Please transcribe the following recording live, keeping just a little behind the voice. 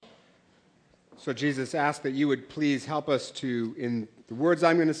So Jesus asked that you would please help us to, in the words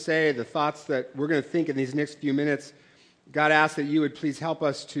I'm going to say, the thoughts that we're going to think in these next few minutes, God asks that you would please help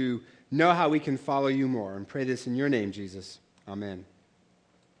us to know how we can follow you more. And pray this in your name, Jesus. Amen.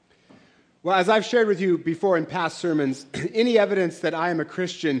 Well, as I've shared with you before in past sermons, any evidence that I am a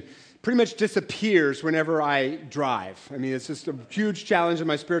Christian pretty much disappears whenever I drive. I mean, it's just a huge challenge in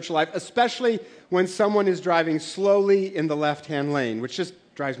my spiritual life, especially when someone is driving slowly in the left-hand lane, which just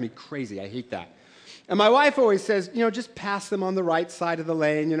drives me crazy. I hate that. And my wife always says, just pass them on the right side of the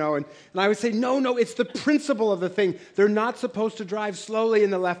lane, and I would say, no, it's the principle of the thing. They're not supposed to drive slowly in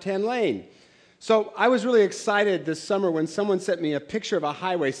the left-hand lane. So I was really excited this summer when someone sent me a picture of a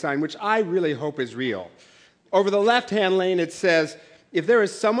highway sign, which I really hope is real. Over the left-hand lane, it says, if there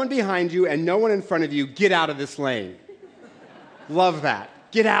is someone behind you and no one in front of you, get out of this lane. Love that.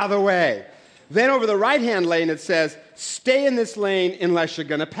 Get out of the way. Then over the right-hand lane, it says, stay in this lane unless you're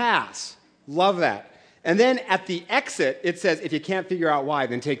going to pass. Love that. And then at the exit, it says, if you can't figure out why,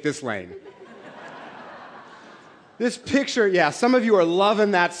 then take this lane. This picture, some of you are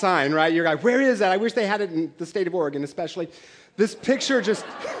loving that sign, right? You're like, where is that? I wish they had it in the state of Oregon, especially. This picture just,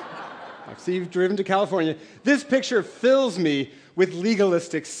 I see you've driven to California. This picture fills me with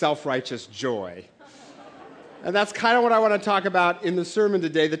legalistic, self-righteous joy. And that's kind of what I want to talk about in the sermon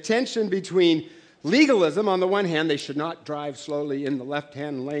today, the tension between legalism, on the one hand, they should not drive slowly in the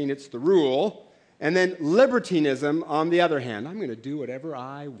left-hand lane, it's the rule, and then libertinism on the other hand. I'm going to do whatever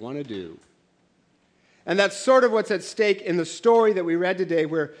I want to do. And that's sort of what's at stake in the story that we read today,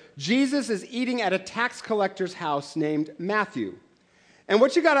 where Jesus is eating at a tax collector's house named Matthew. And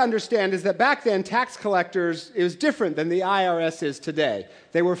what you got to understand is that back then, tax collectors, it was different than the IRS is today.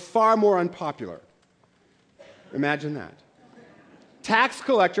 They were far more unpopular. Imagine that. Tax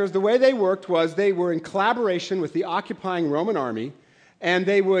collectors, the way they worked was they were in collaboration with the occupying Roman army, and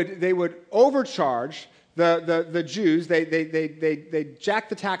they would overcharge the Jews. They jacked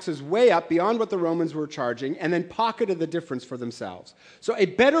the taxes way up beyond what the Romans were charging, and then pocketed the difference for themselves. So a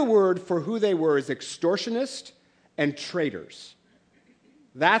better word for who they were is extortionists and traitors.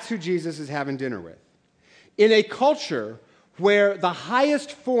 That's who Jesus is having dinner with. In a culture where the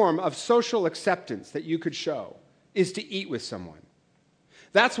highest form of social acceptance that you could show is to eat with someone.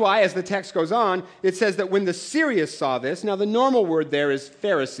 That's why, as the text goes on, it says that when the serious saw this, now the normal word there is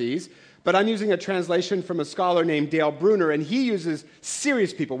Pharisees, but I'm using a translation from a scholar named Dale Bruner, and he uses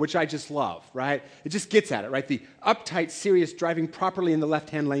serious people, which I just love, right? It just gets at it, right? The uptight, serious, driving properly in the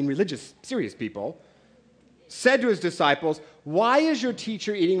left-hand lane, religious, serious people, said to his disciples, why is your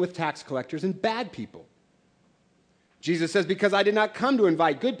teacher eating with tax collectors and bad people? Jesus says, because I did not come to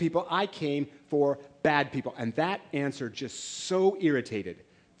invite good people, I came for bad people. And that answer just so irritated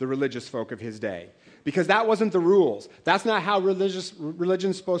the religious folk of his day. Because that wasn't the rules. That's not how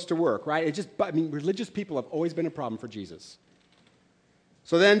religion's supposed to work, right? Religious people have always been a problem for Jesus.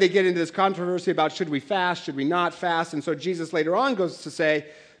 So then they get into this controversy about should we fast, should we not fast? And so Jesus later on goes to say,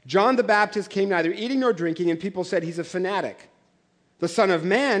 John the Baptist came neither eating nor drinking, and people said he's a fanatic. The Son of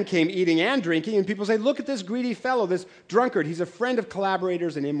Man came eating and drinking, and people say, look at this greedy fellow, this drunkard. He's a friend of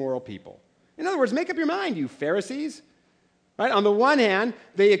collaborators and immoral people. In other words, make up your mind, you Pharisees. Right? On the one hand,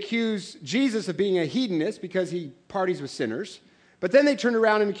 they accuse Jesus of being a hedonist because he parties with sinners. But then they turn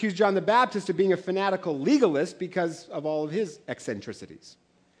around and accuse John the Baptist of being a fanatical legalist because of all of his eccentricities.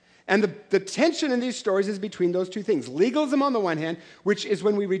 And the tension in these stories is between those two things. Legalism on the one hand, which is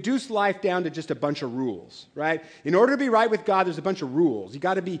when we reduce life down to just a bunch of rules, right? In order to be right with God, there's a bunch of rules. You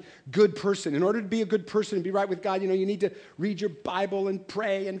got to be a good person. In order to be a good person and be right with God, you need to read your Bible and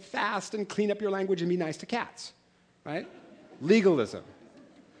pray and fast and clean up your language and be nice to cats, right? Legalism,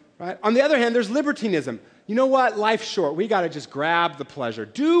 right? On the other hand, there's libertinism. You know what? Life's short. We got to just grab the pleasure.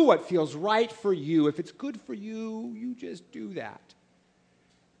 Do what feels right for you. If it's good for you, you just do that.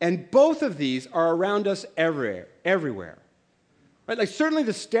 And both of these are around us everywhere. Right? Like certainly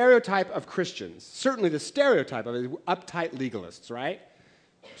the stereotype of Christians, certainly the stereotype of uptight legalists, right?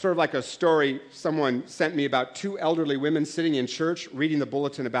 Sort of like a story someone sent me about two elderly women sitting in church reading the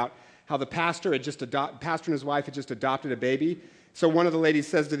bulletin about how the pastor and his wife had just adopted a baby. So one of the ladies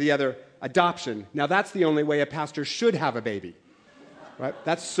says to the other, adoption. Now that's the only way a pastor should have a baby. Right?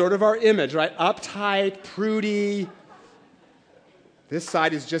 That's sort of our image, right? Uptight, prudy. This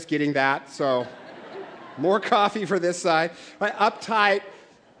side is just getting that, so more coffee for this side. Right? Uptight,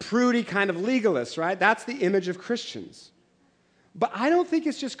 prudy kind of legalists, right? That's the image of Christians. But I don't think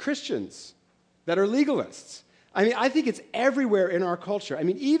it's just Christians that are legalists. I think it's everywhere in our culture.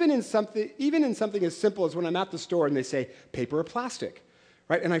 Even in something as simple as when I'm at the store and they say paper or plastic,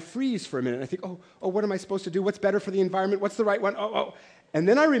 right? And I freeze for a minute and I think, oh, what am I supposed to do? What's better for the environment? What's the right one? And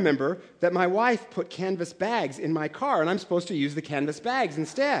then I remember that my wife put canvas bags in my car, and I'm supposed to use the canvas bags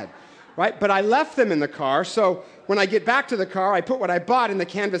instead, right? But I left them in the car, so when I get back to the car, I put what I bought in the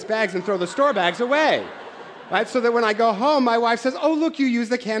canvas bags and throw the store bags away, right? So that when I go home, my wife says, "Oh, look, you use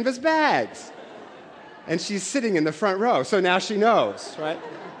the canvas bags." And she's sitting in the front row, so now she knows, right?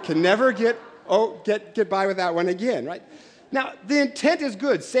 Can never get by with that one again, right? Now, the intent is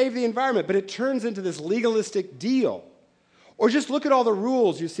good, save the environment, but it turns into this legalistic deal. Or just look at all the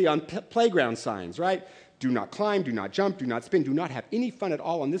rules you see on playground signs, right? Do not climb, do not jump, do not spin, do not have any fun at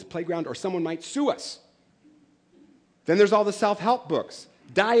all on this playground or someone might sue us. Then there's all the self-help books,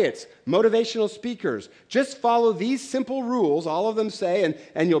 diets, motivational speakers. Just follow these simple rules, all of them say,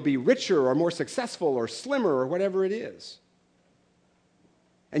 and you'll be richer or more successful or slimmer or whatever it is.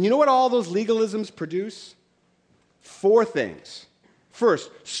 And you know what all those legalisms produce? 4 things. First,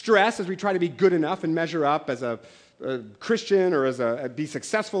 stress as we try to be good enough and measure up as a Christian or be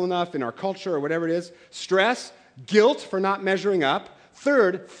successful enough in our culture or whatever it is. Stress, guilt for not measuring up.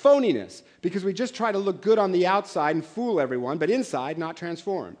 Third, phoniness, because we just try to look good on the outside and fool everyone, but inside not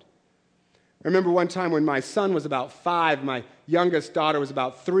transformed. I remember one time when my son was about 5, my youngest daughter was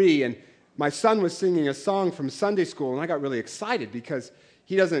about 3, and my son was singing a song from Sunday school, and I got really excited because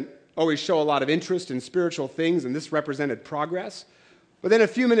he doesn't always show a lot of interest in spiritual things, and this represented progress. But then a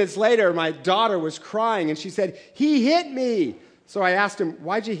few minutes later, my daughter was crying, and she said, "He hit me." So I asked him,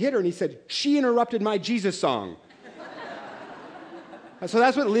 "Why'd you hit her?" And he said, "She interrupted my Jesus song." So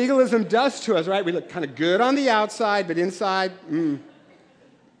that's what legalism does to us, right? We look kind of good on the outside, but inside,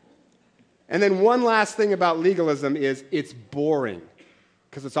 And then one last thing about legalism is it's boring,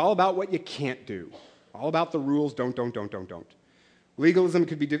 because it's all about what you can't do. All about the rules, don't. Legalism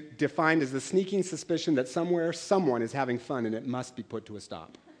could be defined as the sneaking suspicion that somewhere someone is having fun and it must be put to a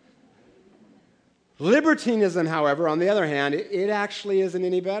stop. Libertinism, however, on the other hand, it actually isn't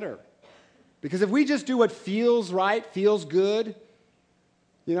any better. Because if we just do what feels right, feels good,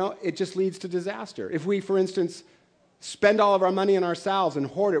 it just leads to disaster. If we, for instance, spend all of our money on ourselves and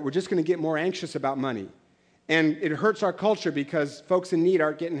hoard it, we're just going to get more anxious about money. And it hurts our culture because folks in need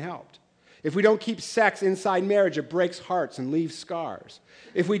aren't getting helped. If we don't keep sex inside marriage, it breaks hearts and leaves scars.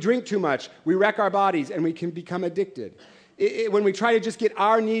 If we drink too much, we wreck our bodies and we can become addicted. When we try to just get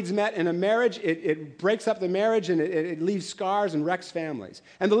our needs met in a marriage, it breaks up the marriage and it leaves scars and wrecks families.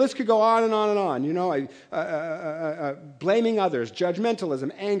 And the list could go on and on and on, blaming others,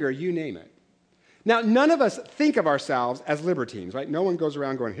 judgmentalism, anger, you name it. Now, none of us think of ourselves as libertines, right? No one goes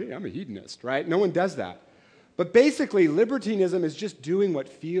around going, "Hey, I'm a hedonist," right? No one does that. But basically, libertinism is just doing what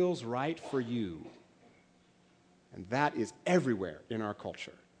feels right for you. And that is everywhere in our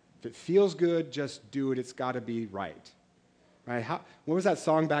culture. If it feels good, just do it. It's got to be right. Right? What was that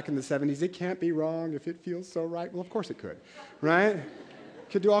song back in the 70s? It can't be wrong if it feels so right. Well, of course it could, right? It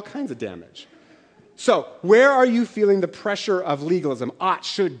could do all kinds of damage. So, where are you feeling the pressure of legalism? Ought,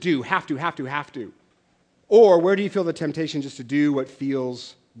 should, do, have to. Or where do you feel the temptation just to do what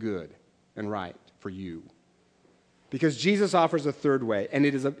feels good and right for you? Because Jesus offers a third way, and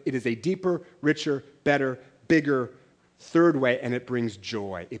it is a deeper, richer, better, bigger third way, and it brings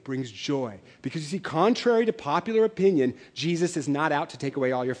joy. It brings joy. Because you see, contrary to popular opinion, Jesus is not out to take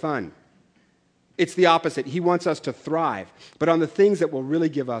away all your fun. It's the opposite. He wants us to thrive, but on the things that will really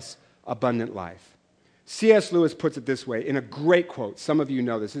give us abundant life. C.S. Lewis puts it this way in a great quote. Some of you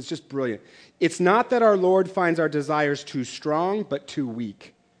know this. It's just brilliant. "It's not that our Lord finds our desires too strong, but too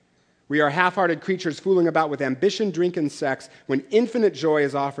weak. We are half-hearted creatures fooling about with ambition, drink, and sex when infinite joy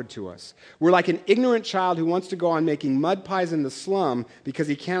is offered to us. We're like an ignorant child who wants to go on making mud pies in the slum because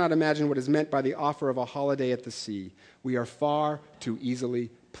he cannot imagine what is meant by the offer of a holiday at the sea. We are far too easily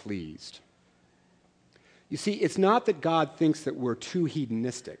pleased." You see, it's not that God thinks that we're too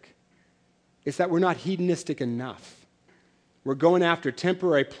hedonistic. It's that we're not hedonistic enough. We're going after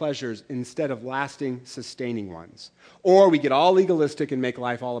temporary pleasures instead of lasting, sustaining ones. Or we get all legalistic and make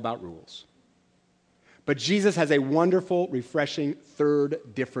life all about rules. But Jesus has a wonderful, refreshing, third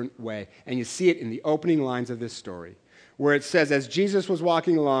different way. And you see it in the opening lines of this story, where it says, as Jesus was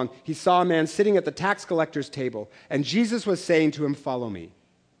walking along, he saw a man sitting at the tax collector's table, and Jesus was saying to him, "Follow me."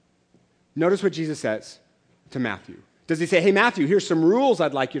 Notice what Jesus says to Matthew. Does he say, "Hey, Matthew, here's some rules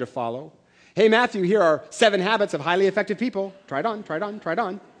I'd like you to follow. Hey, Matthew, here are 7 habits of highly effective people. Try it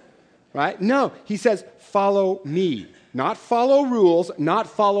on. Right? No, he says, "Follow me." Not follow rules, not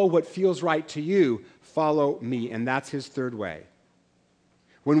follow what feels right to you. Follow me, and that's his third way.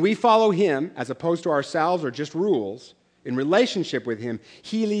 When we follow him, as opposed to ourselves or just rules, in relationship with him,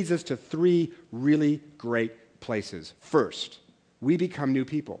 he leads us to 3 really great places. First, we become new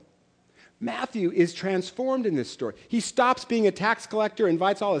people. Matthew is transformed in this story. He stops being a tax collector,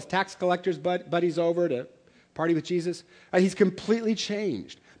 invites all his tax collectors buddies over to party with Jesus. He's completely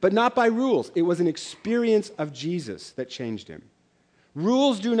changed, but not by rules. It was an experience of Jesus that changed him.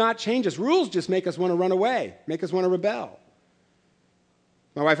 Rules do not change us. Rules just make us want to run away, make us want to rebel.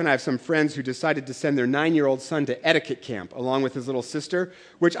 My wife and I have some friends who decided to send their 9-year-old son to etiquette camp along with his little sister,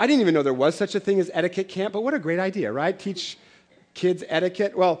 which I didn't even know there was such a thing as etiquette camp, but what a great idea, right? Teach kids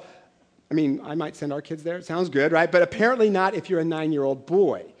etiquette. Well, I mean, I might send our kids there. It sounds good, right? But apparently not if you're a 9-year-old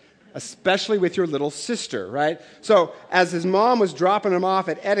boy, especially with your little sister, right? So as his mom was dropping him off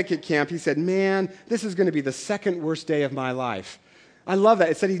at etiquette camp, he said, man, this is going to be the second worst day of my life. I love that.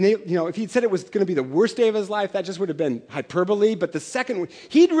 It said, if he'd said it was going to be the worst day of his life, that just would have been hyperbole. But the second,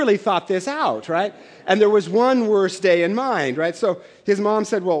 he'd really thought this out, right? And there was one worst day in mind, right? So his mom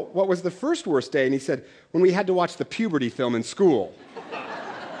said, well, what was the first worst day? And he said, when we had to watch the puberty film in school.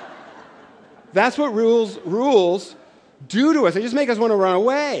 That's what rules do to us. They just make us want to run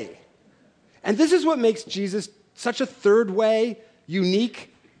away. And this is what makes Jesus such a third way,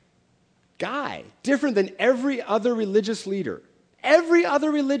 unique guy, different than every other religious leader. Every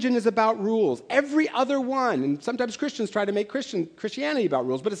other religion is about rules. Every other one. And sometimes Christians try to make Christianity about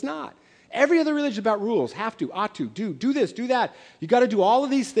rules, but it's not. Every other religion is about rules. Have to, ought to, do this, do that. You got to do all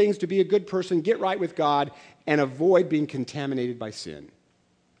of these things to be a good person, get right with God, and avoid being contaminated by sin.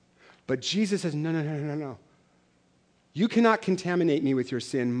 But Jesus says, no. You cannot contaminate me with your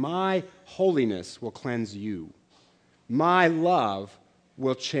sin. My holiness will cleanse you. My love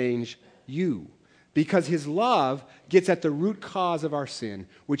will change you. Because his love gets at the root cause of our sin,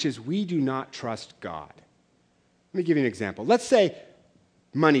 which is we do not trust God. Let me give you an example. Let's say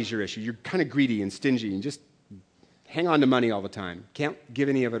money's your issue. You're kind of greedy and stingy and just hang on to money all the time. Can't give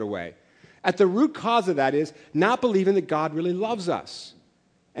any of it away. At the root cause of that is not believing that God really loves us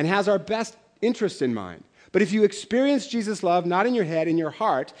and has our best interests in mind. But if you experience Jesus' love, not in your head, in your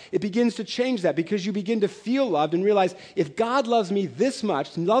heart, it begins to change that because you begin to feel loved and realize if God loves me this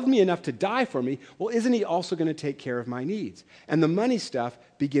much, loved me enough to die for me, well, isn't he also going to take care of my needs? And the money stuff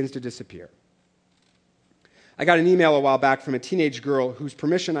begins to disappear. I got an email a while back from a teenage girl whose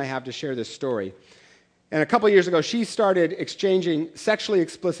permission I have to share this story. And a couple of years ago, she started exchanging sexually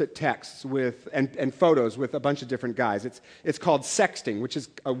explicit texts and photos with a bunch of different guys. It's called sexting, which is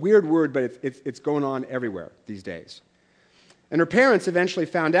a weird word, but it's going on everywhere these days. And her parents eventually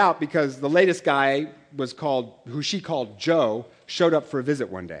found out because the latest guy who she called Joe, showed up for a visit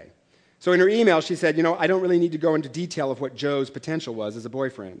one day. So in her email, she said, I don't really need to go into detail of what Joe's potential was as a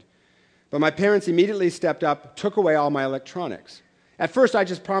boyfriend. But my parents immediately stepped up, took away all my electronics. At first, I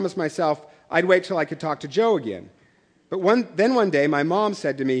just promised myself I'd wait till I could talk to Joe again. But then one day, my mom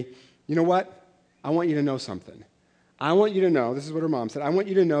said to me, you know what? I want you to know something. I want you to know, this is what her mom said, I want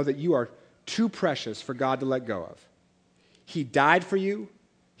you to know that you are too precious for God to let go of. He died for you.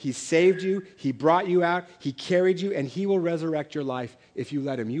 He saved you. He brought you out. He carried you, and he will resurrect your life if you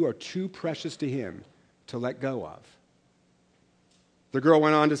let him. You are too precious to him to let go of. The girl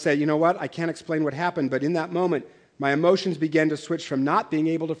went on to say, you know what? I can't explain what happened, but in that moment, my emotions began to switch from not being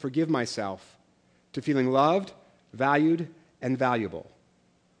able to forgive myself to feeling loved, valued, and valuable.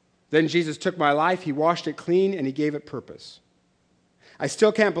 Then Jesus took my life, he washed it clean, and he gave it purpose. I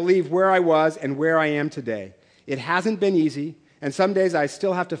still can't believe where I was and where I am today. It hasn't been easy, and some days I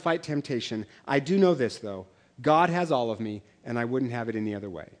still have to fight temptation. I do know this, though. God has all of me, and I wouldn't have it any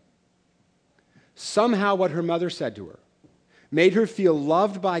other way. Somehow what her mother said to her made her feel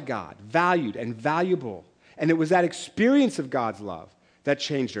loved by God, valued and valuable. And it was that experience of God's love that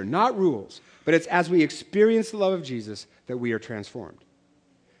changed her. Not rules, but it's as we experience the love of Jesus that we are transformed.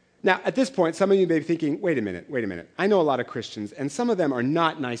 Now, at this point, some of you may be thinking, wait a minute. I know a lot of Christians, and some of them are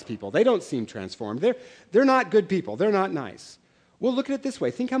not nice people. They don't seem transformed. They're not good people. They're not nice. Well, look at it this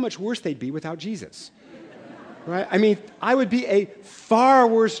way. Think how much worse they'd be without Jesus. Right? I mean, I would be a far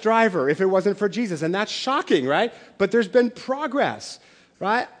worse driver if it wasn't for Jesus, and that's shocking, right? But there's been progress,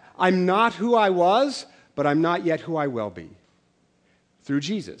 right? I'm not who I was, but I'm not yet who I will be through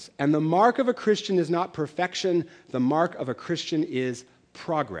Jesus. And the mark of a Christian is not perfection. The mark of a Christian is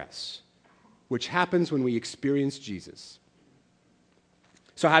progress, which happens when we experience Jesus.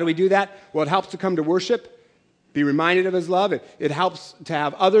 So how do we do that? Well, it helps to come to worship, be reminded of his love. It helps to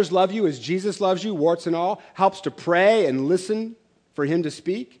have others love you as Jesus loves you, warts and all. Helps to pray and listen for him to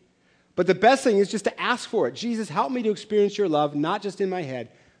speak. But the best thing is just to ask for it. Jesus, help me to experience your love, not just in my head,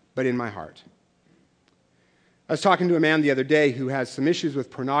 but in my heart. I was talking to a man the other day who has some issues with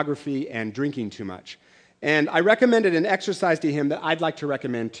pornography and drinking too much. And I recommended an exercise to him that I'd like to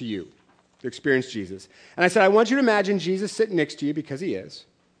recommend to you to experience Jesus. And I said, I want you to imagine Jesus sitting next to you, because he is.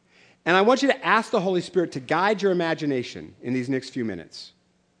 And I want you to ask the Holy Spirit to guide your imagination in these next few minutes.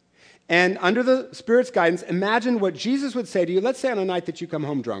 And under the Spirit's guidance, imagine what Jesus would say to you. Let's say on a night that you come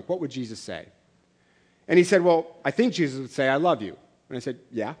home drunk, what would Jesus say? And he said, well, I think Jesus would say, I love you. And I said,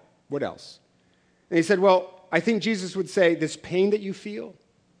 yeah, what else? And he said, well, I think Jesus would say, this pain that you feel,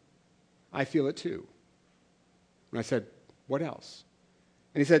 I feel it too. And I said, what else?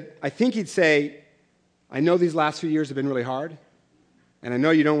 And he said, I think he'd say, I know these last few years have been really hard, and I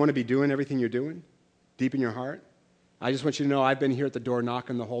know you don't want to be doing everything you're doing deep in your heart. I just want you to know I've been here at the door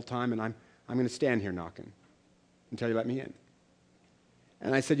knocking the whole time, and I'm going to stand here knocking until you let me in.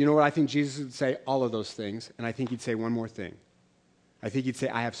 And I said, you know what? I think Jesus would say all of those things, and I think he'd say one more thing. I think he'd say,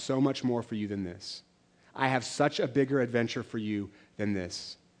 I have so much more for you than this. I have such a bigger adventure for you than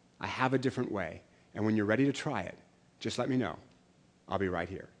this. I have a different way, and when you're ready to try it, just let me know. I'll be right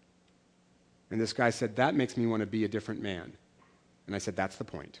here. And this guy said, that makes me want to be a different man. And I said, that's the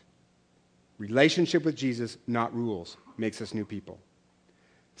point. Relationship with Jesus, not rules, makes us new people.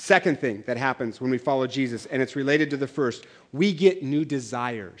 Second thing that happens when we follow Jesus, and it's related to the first, we get new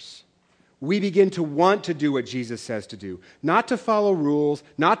desires. We begin to want to do what Jesus says to do. Not to follow rules,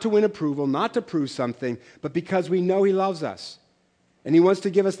 not to win approval, not to prove something, but because we know he loves us. And he wants to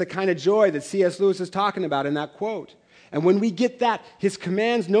give us the kind of joy that C.S. Lewis is talking about in that quote. And when we get that, his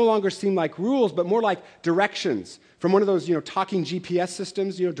commands no longer seem like rules, but more like directions from one of those, talking GPS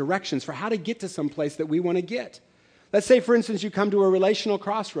systems, directions for how to get to some place that we want to get. Let's say, for instance, you come to a relational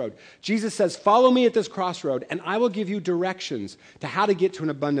crossroad. Jesus says, follow me at this crossroad, and I will give you directions to how to get to an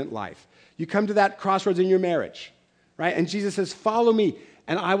abundant life. You come to that crossroads in your marriage, right? And Jesus says, follow me,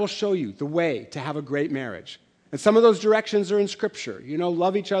 and I will show you the way to have a great marriage. And some of those directions are in Scripture.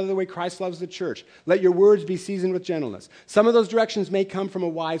 Love each other the way Christ loves the church. Let your words be seasoned with gentleness. Some of those directions may come from a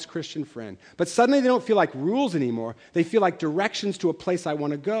wise Christian friend. But suddenly they don't feel like rules anymore. They feel like directions to a place I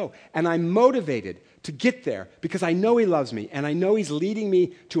want to go. And I'm motivated to get there because I know he loves me and I know he's leading me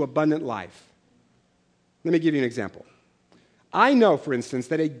to abundant life. Let me give you an example. I know, for instance,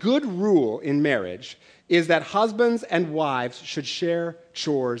 that a good rule in marriage is that husbands and wives should share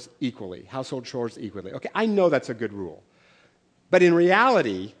chores equally, household chores equally. Okay, I know that's a good rule. But in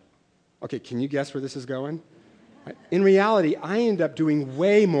reality, okay, can you guess where this is going? In reality, I end up doing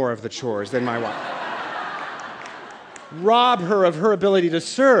way more of the chores than my wife. Rob her of her ability to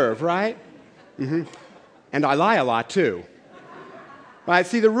serve, right? Mm-hmm. And I lie a lot, too. Right?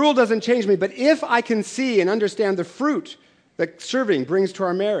 See, the rule doesn't change me, but if I can see and understand the fruit that serving brings to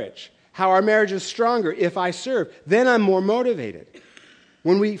our marriage, how our marriage is stronger if I serve, then I'm more motivated.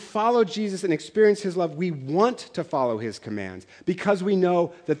 When we follow Jesus and experience his love, we want to follow his commands because we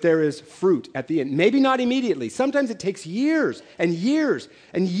know that there is fruit at the end. Maybe not immediately. Sometimes it takes years and years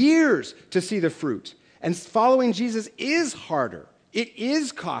and years to see the fruit. And following Jesus is harder. It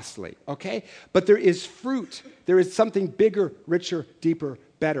is costly, okay? But there is fruit. There is something bigger, richer, deeper,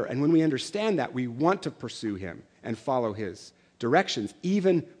 better. And when we understand that, we want to pursue him and follow his directions,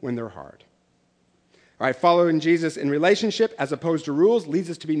 even when they're hard. All right, following Jesus in relationship as opposed to rules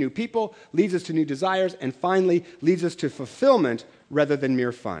leads us to be new people, leads us to new desires, and finally leads us to fulfillment rather than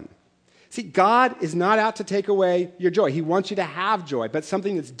mere fun. See, God is not out to take away your joy. He wants you to have joy, but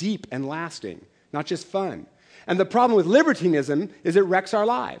something that's deep and lasting, not just fun. And the problem with libertinism is it wrecks our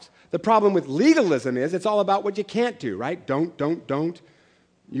lives. The problem with legalism is it's all about what you can't do, right? Don't.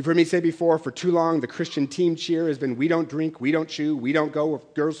 You've heard me say before, for too long, the Christian team cheer has been, we don't drink, we don't chew, we don't go where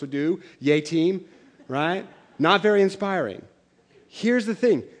girls would do, yay team, right? Not very inspiring. Here's the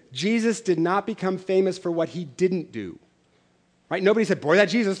thing. Jesus did not become famous for what he didn't do, right? Nobody said, boy, that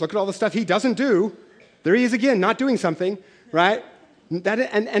Jesus, look at all the stuff he doesn't do. There he is again, not doing something, right?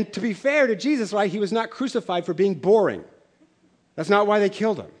 And to be fair to Jesus, right, he was not crucified for being boring. That's not why they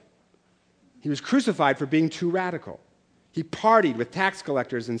killed him. He was crucified for being too radical. He partied with tax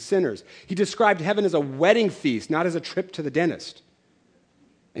collectors and sinners. He described heaven as a wedding feast, not as a trip to the dentist.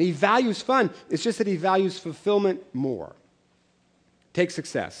 And he values fun. It's just that he values fulfillment more. Take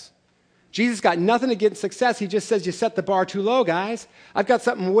success. Jesus got nothing against success. He just says, you set the bar too low, guys. I've got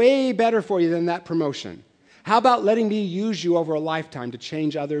something way better for you than that promotion. How about letting me use you over a lifetime to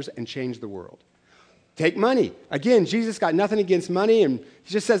change others and change the world? Take money. Again, Jesus got nothing against money, and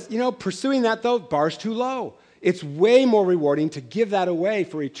he just says, pursuing that, though, bar's too low. It's way more rewarding to give that away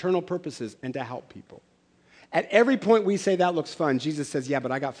for eternal purposes and to help people. At every point we say that looks fun, Jesus says, yeah,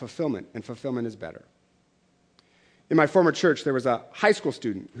 but I got fulfillment, and fulfillment is better. In my former church, there was a high school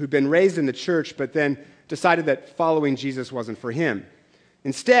student who'd been raised in the church, but then decided that following Jesus wasn't for him.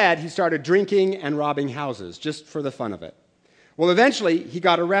 Instead, he started drinking and robbing houses, just for the fun of it. Well, eventually, he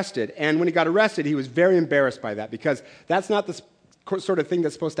got arrested, and when he got arrested, he was very embarrassed by that, because that's not the sort of thing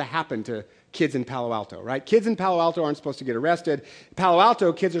that's supposed to happen to kids in Palo Alto, right? Kids in Palo Alto aren't supposed to get arrested. In Palo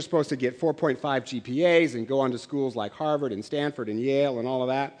Alto, kids are supposed to get 4.5 GPAs and go on to schools like Harvard and Stanford and Yale and all of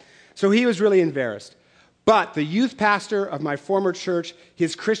that. So he was really embarrassed. But the youth pastor of my former church,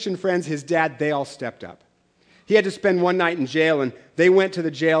 his Christian friends, his dad, they all stepped up. He had to spend one night in jail, and they went to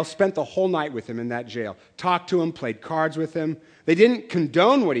the jail, spent the whole night with him in that jail, talked to him, played cards with him. They didn't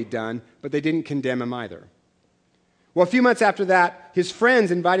condone what he'd done, but they didn't condemn him either. Well, a few months after that, his friends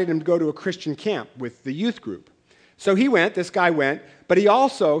invited him to go to a Christian camp with the youth group. So he went, this guy went, but he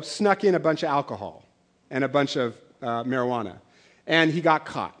also snuck in a bunch of alcohol and a bunch of marijuana, and he got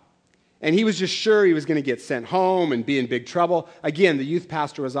caught. And he was just sure he was going to get sent home and be in big trouble. Again, the youth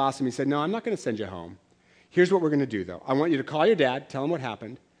pastor was awesome. He said, no, I'm not going to send you home. Here's what we're going to do, though. I want you to call your dad, tell him what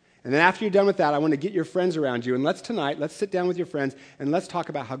happened. And then after you're done with that, I want to get your friends around you. And let's sit down with your friends, and let's talk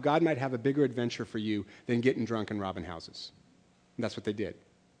about how God might have a bigger adventure for you than getting drunk and robbing houses. And that's what they did.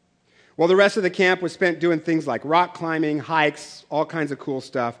 Well, the rest of the camp was spent doing things like rock climbing, hikes, all kinds of cool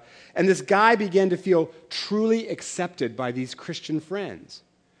stuff. And this guy began to feel truly accepted by these Christian friends.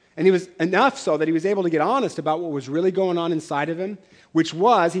 And he was enough so that he was able to get honest about what was really going on inside of him, which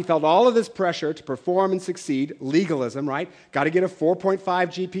was he felt all of this pressure to perform and succeed, legalism, right? Got to get a 4.5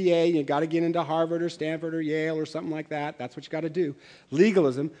 GPA, you got to get into Harvard or Stanford or Yale or something like that. That's what you got to do.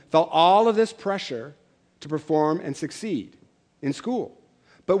 Legalism felt all of this pressure to perform and succeed in school.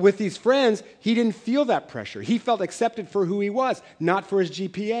 But with these friends, he didn't feel that pressure. He felt accepted for who he was, not for his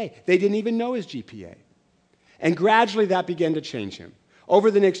GPA. They didn't even know his GPA. And gradually that began to change him. Over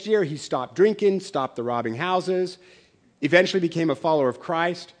the next year, he stopped drinking, stopped the robbing houses, eventually became a follower of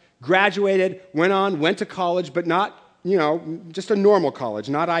Christ, graduated, went to college, but not, just a normal college,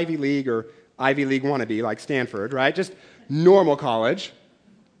 not Ivy League or Ivy League wannabe like Stanford, right? Just normal college.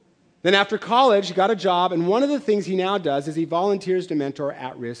 Then after college, he got a job, and one of the things he now does is he volunteers to mentor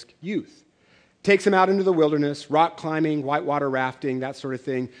at-risk youth. Takes them out into the wilderness, rock climbing, whitewater rafting, that sort of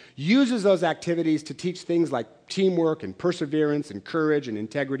thing. Uses those activities to teach things like teamwork and perseverance and courage and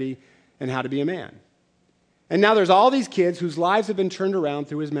integrity and how to be a man. And now there's all these kids whose lives have been turned around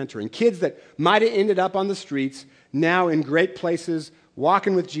through his mentoring. Kids that might have ended up on the streets, now in great places,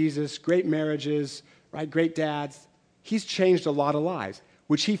 walking with Jesus, great marriages, right, great dads. He's changed a lot of lives,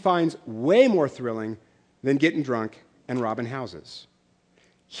 which he finds way more thrilling than getting drunk and robbing houses.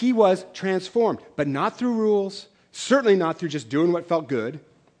 He was transformed, but not through rules, certainly not through just doing what felt good,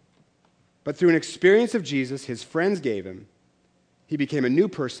 but through an experience of Jesus his friends gave him. He became a new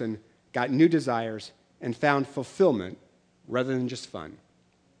person, got new desires, and found fulfillment rather than just fun.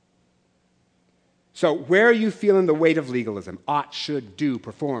 So where are you feeling the weight of legalism? Ought, should, do,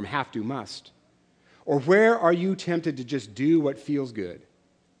 perform, have to, must. Or where are you tempted to just do what feels good?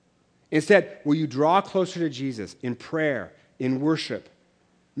 Instead, will you draw closer to Jesus in prayer, in worship?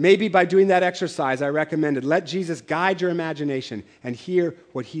 Maybe by doing that exercise I recommended, let Jesus guide your imagination and hear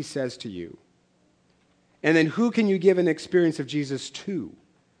what he says to you. And then who can you give an experience of Jesus to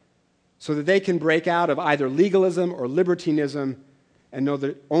so that they can break out of either legalism or libertinism and know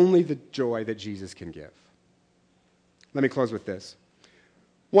that only the joy that Jesus can give? Let me close with this.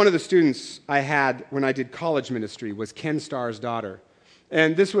 One of the students I had when I did college ministry was Ken Starr's daughter.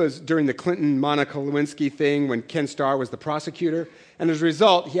 And this was during the Clinton-Monica Lewinsky thing when Ken Starr was the prosecutor. And as a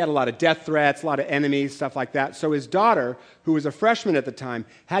result, he had a lot of death threats, a lot of enemies, stuff like that. So his daughter, who was a freshman at the time,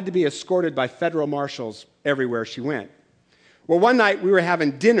 had to be escorted by federal marshals everywhere she went. Well, one night we were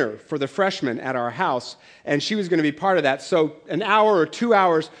having dinner for the freshmen at our house, and she was going to be part of that. So an hour or 2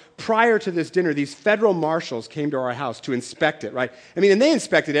 hours prior to this dinner, these federal marshals came to our house to inspect it, right? And they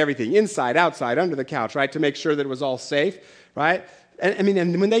inspected everything, inside, outside, under the couch, right, to make sure that it was all safe, right? And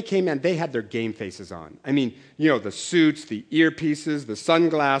when they came in, they had their game faces on. The suits, the earpieces, the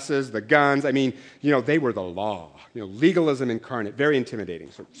sunglasses, the guns. They were the law. Legalism incarnate, very intimidating,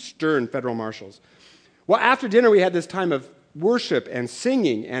 sort of stern federal marshals. Well, after dinner, we had this time of worship and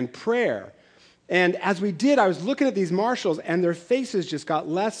singing and prayer. And as we did, I was looking at these marshals, and their faces just got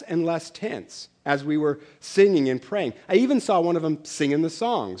less and less tense as we were singing and praying. I even saw one of them singing the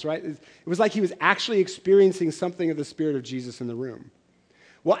songs, right? It was like he was actually experiencing something of the Spirit of Jesus in the room.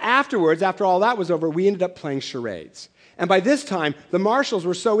 Well, afterwards, after all that was over, we ended up playing charades. And by this time, the marshals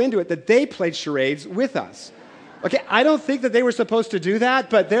were so into it that they played charades with us. Okay, I don't think that they were supposed to do that,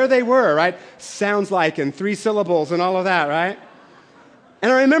 but there they were, right? Sounds like, and 3 syllables and all of that, right?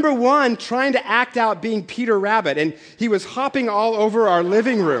 And I remember one trying to act out being Peter Rabbit, and he was hopping all over our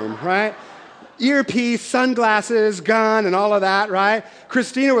living room, right? Earpiece, sunglasses, gun, and all of that, right?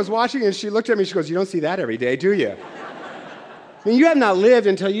 Christina was watching, and she looked at me, she goes, "You don't see that every day, do you?" You have not lived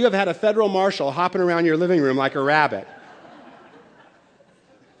until you have had a federal marshal hopping around your living room like a rabbit.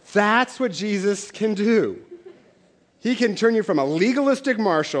 That's what Jesus can do. He can turn you from a legalistic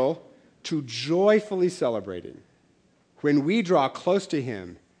marshal to joyfully celebrating when we draw close to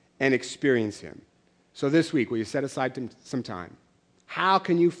him and experience him. So this week, will you set aside some time? How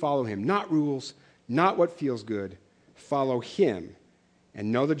can you follow him? Not rules, not what feels good. Follow him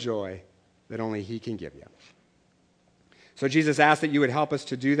and know the joy that only he can give you. So Jesus asked that you would help us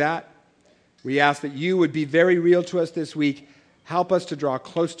to do that. We ask that you would be very real to us this week. Help us to draw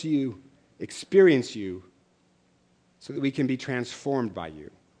close to you, experience you, so that we can be transformed by you.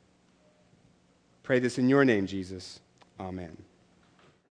 Pray this in your name, Jesus. Amen.